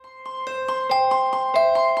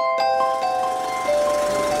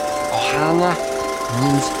Ohana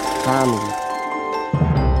means family.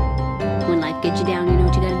 When life gets you down, you know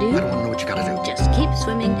what you gotta do? I don't know what you gotta do. Just keep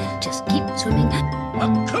swimming. Just keep swimming.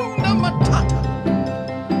 Hakuna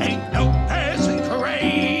Matata. Ain't no passing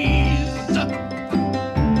craze.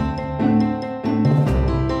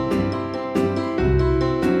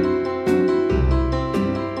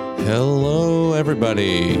 Hello,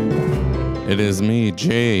 everybody. It is me,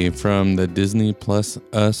 Jay, from the Disney Plus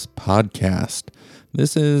Us podcast.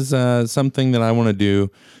 This is something that I want to do.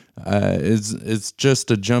 It's just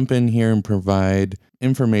to jump in here and provide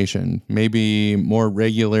information, maybe more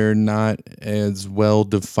regular, not as well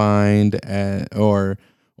defined, or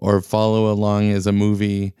follow along as a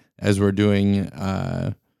movie as we're doing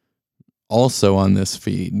also on this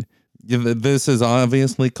feed. This is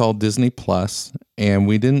obviously called Disney Plus, and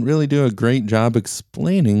we didn't really do a great job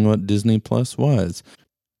explaining what Disney Plus was.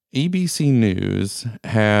 ABC News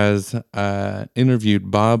has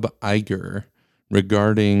interviewed Bob Iger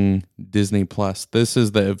regarding Disney Plus. This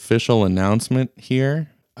is the official announcement here.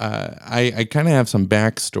 I kind of have some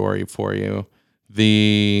backstory for you.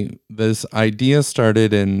 This idea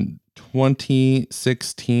started in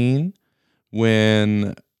 2016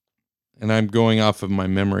 when, and I'm going off of my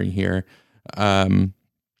memory here,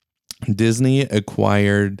 Disney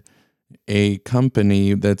acquired a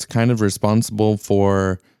company that's kind of responsible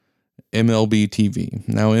for MLB TV.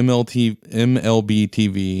 Now, MLB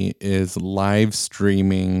TV is live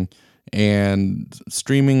streaming and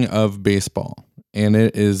streaming of baseball. And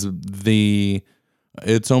it's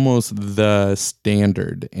almost the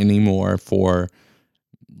standard anymore for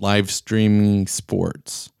live streaming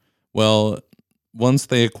sports. Well, once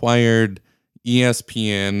they acquired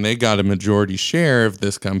ESPN, they got a majority share of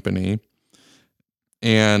this company.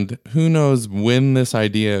 And who knows when this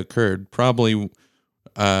idea occurred, probably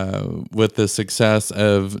with the success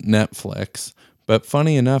of Netflix. But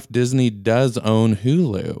funny enough, Disney does own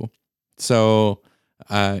Hulu. So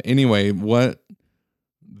anyway, what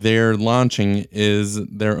they're launching is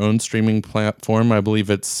their own streaming platform. I believe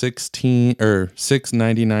it's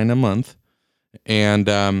 $6.99 a month. And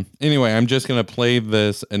anyway, I'm just going to play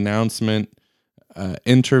this announcement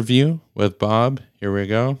interview with Bob. Here we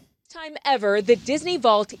go. Time ever, the Disney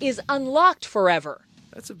Vault is unlocked forever.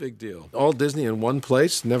 That's a big deal. All Disney in one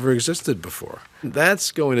place never existed before.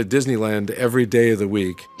 That's going to Disneyland every day of the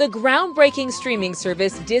week. The groundbreaking streaming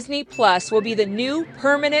service Disney Plus will be the new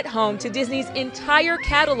permanent home to Disney's entire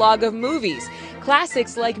catalog of movies.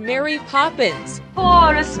 Classics like Mary Poppins.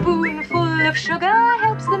 For a spoonful of sugar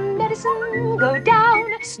helps the medicine go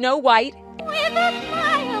down. Snow White. With a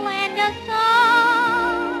smile and a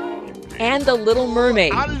song. And The Little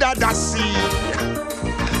Mermaid. Under the sea.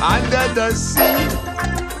 Under the sea.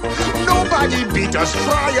 Nobody beat us,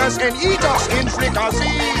 fry us, and eat us in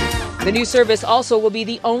fricassee. The new service also will be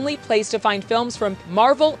the only place to find films from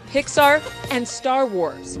Marvel, Pixar, and Star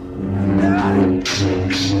Wars.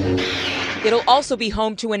 It'll also be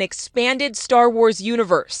home to an expanded Star Wars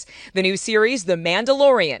universe. The new series, The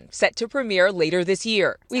Mandalorian, set to premiere later this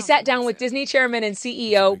year. We sat down with Disney chairman and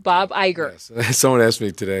CEO Bob Iger. Yes. Someone asked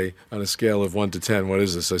me today, on a scale of 1 to 10, what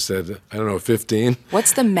is this? I said, I don't know, 15.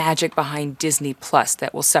 What's the magic behind Disney Plus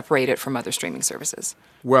that will separate it from other streaming services?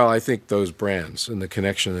 Well, I think those brands and the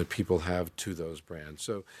connection that people have to those brands.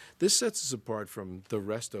 So this sets us apart from the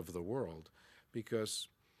rest of the world because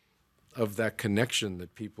of that connection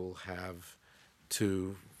that people have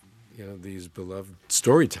to, these beloved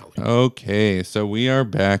storytelling. Okay, so we are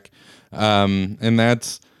back, and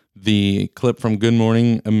that's the clip from Good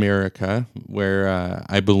Morning America, where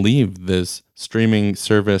I believe this streaming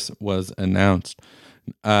service was announced.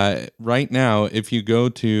 Right now, if you go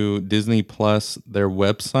to Disney Plus, their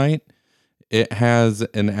website, it has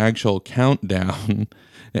an actual countdown,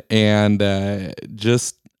 and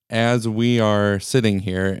just as we are sitting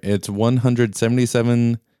here, it's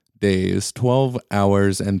 177 days, 12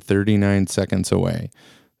 hours, and 39 seconds away.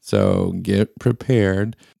 So get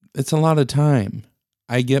prepared. It's a lot of time.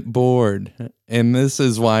 I get bored. And this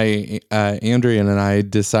is why Andrea and I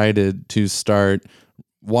decided to start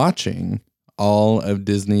watching all of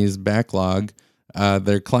Disney's backlog,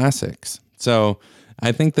 their classics. So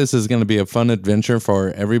I think this is going to be a fun adventure for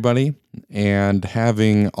everybody, and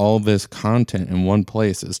having all this content in one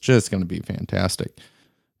place is just going to be fantastic.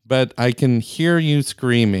 But I can hear you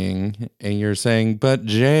screaming, and you're saying, but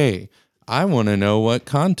Jay, I want to know what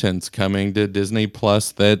content's coming to Disney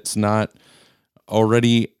Plus that's not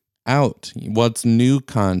already out. What's new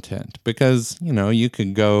content? Because, you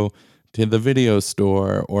could go to the video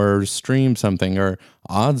store or stream something, or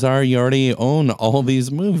odds are you already own all these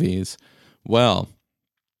movies. Well,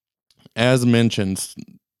 as mentioned,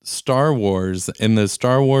 Star Wars, in the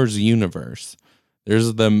Star Wars universe,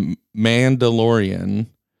 there's the Mandalorian,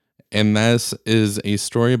 and this is a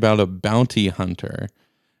story about a bounty hunter.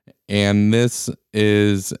 And this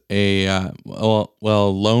is a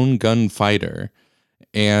lone gunfighter,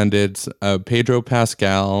 and it's Pedro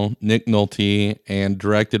Pascal, Nick Nolte, and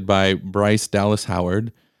directed by Bryce Dallas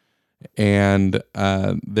Howard. And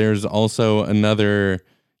there's also another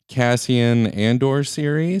Cassian Andor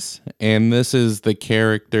series, and this is the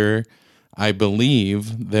character, I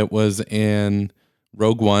believe, that was in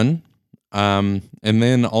Rogue One. And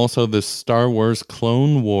then also the Star Wars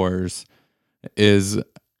Clone Wars is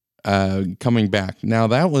coming back. Now,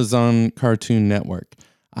 that was on Cartoon Network.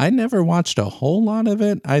 I never watched a whole lot of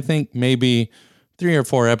it. I think maybe 3 or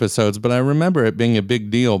 4 episodes, but I remember it being a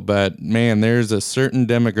big deal. But man, there's a certain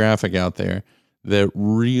demographic out there that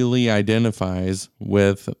really identifies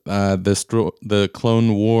with the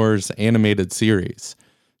Clone Wars animated series.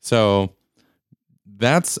 So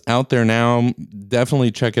that's out there now.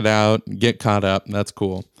 Definitely check it out. Get caught up. That's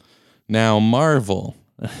cool. Now, Marvel.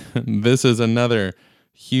 This is another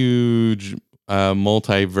huge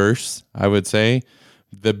multiverse, I would say.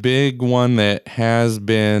 The big one that has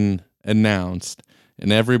been announced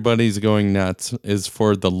and everybody's going nuts is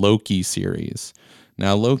for the Loki series.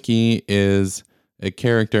 Now, Loki is a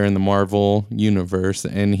character in the Marvel universe,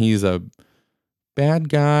 and he's a bad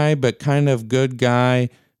guy, but kind of good guy,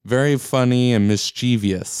 very funny and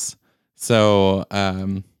mischievous. So,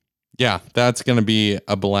 yeah, that's going to be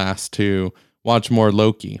a blast to watch more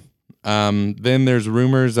Loki. Then there's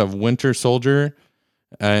rumors of Winter Soldier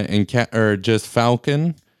and just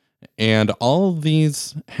Falcon, and all of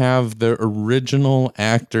these have the original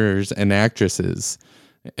actors and actresses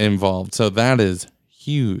involved. So that is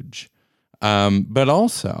huge.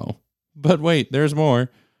 But wait, there's more.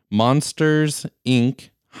 Monsters, Inc.,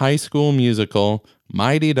 High School Musical,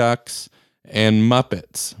 Mighty Ducks, and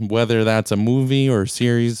Muppets. Whether that's a movie or a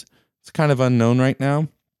series, it's kind of unknown right now.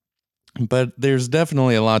 But there's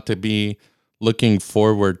definitely a lot to be looking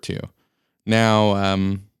forward to.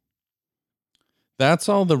 Now, that's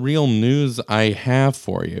all the real news I have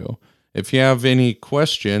for you. If you have any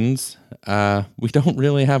questions, we don't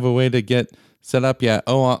really have a way to get set up yet.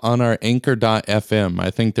 Oh, on our anchor.fm,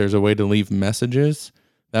 I think there's a way to leave messages.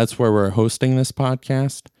 That's where we're hosting this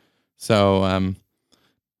podcast. So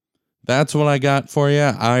that's what I got for you.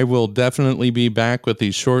 I will definitely be back with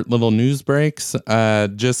these short little news breaks,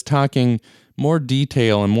 just talking more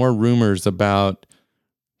detail and more rumors about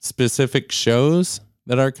specific shows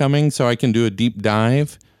that are coming, so I can do a deep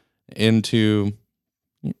dive into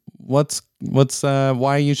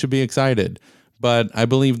why you should be excited. But I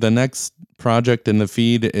believe the next project in the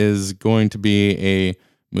feed is going to be a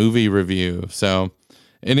movie review. So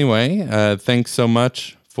anyway, thanks so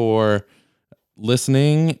much for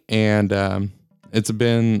listening, and it's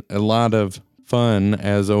been a lot of fun,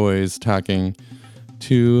 as always, talking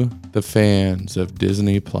to the fans of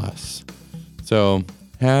Disney Plus. So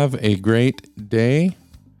have a great day,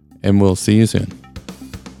 and we'll see you soon.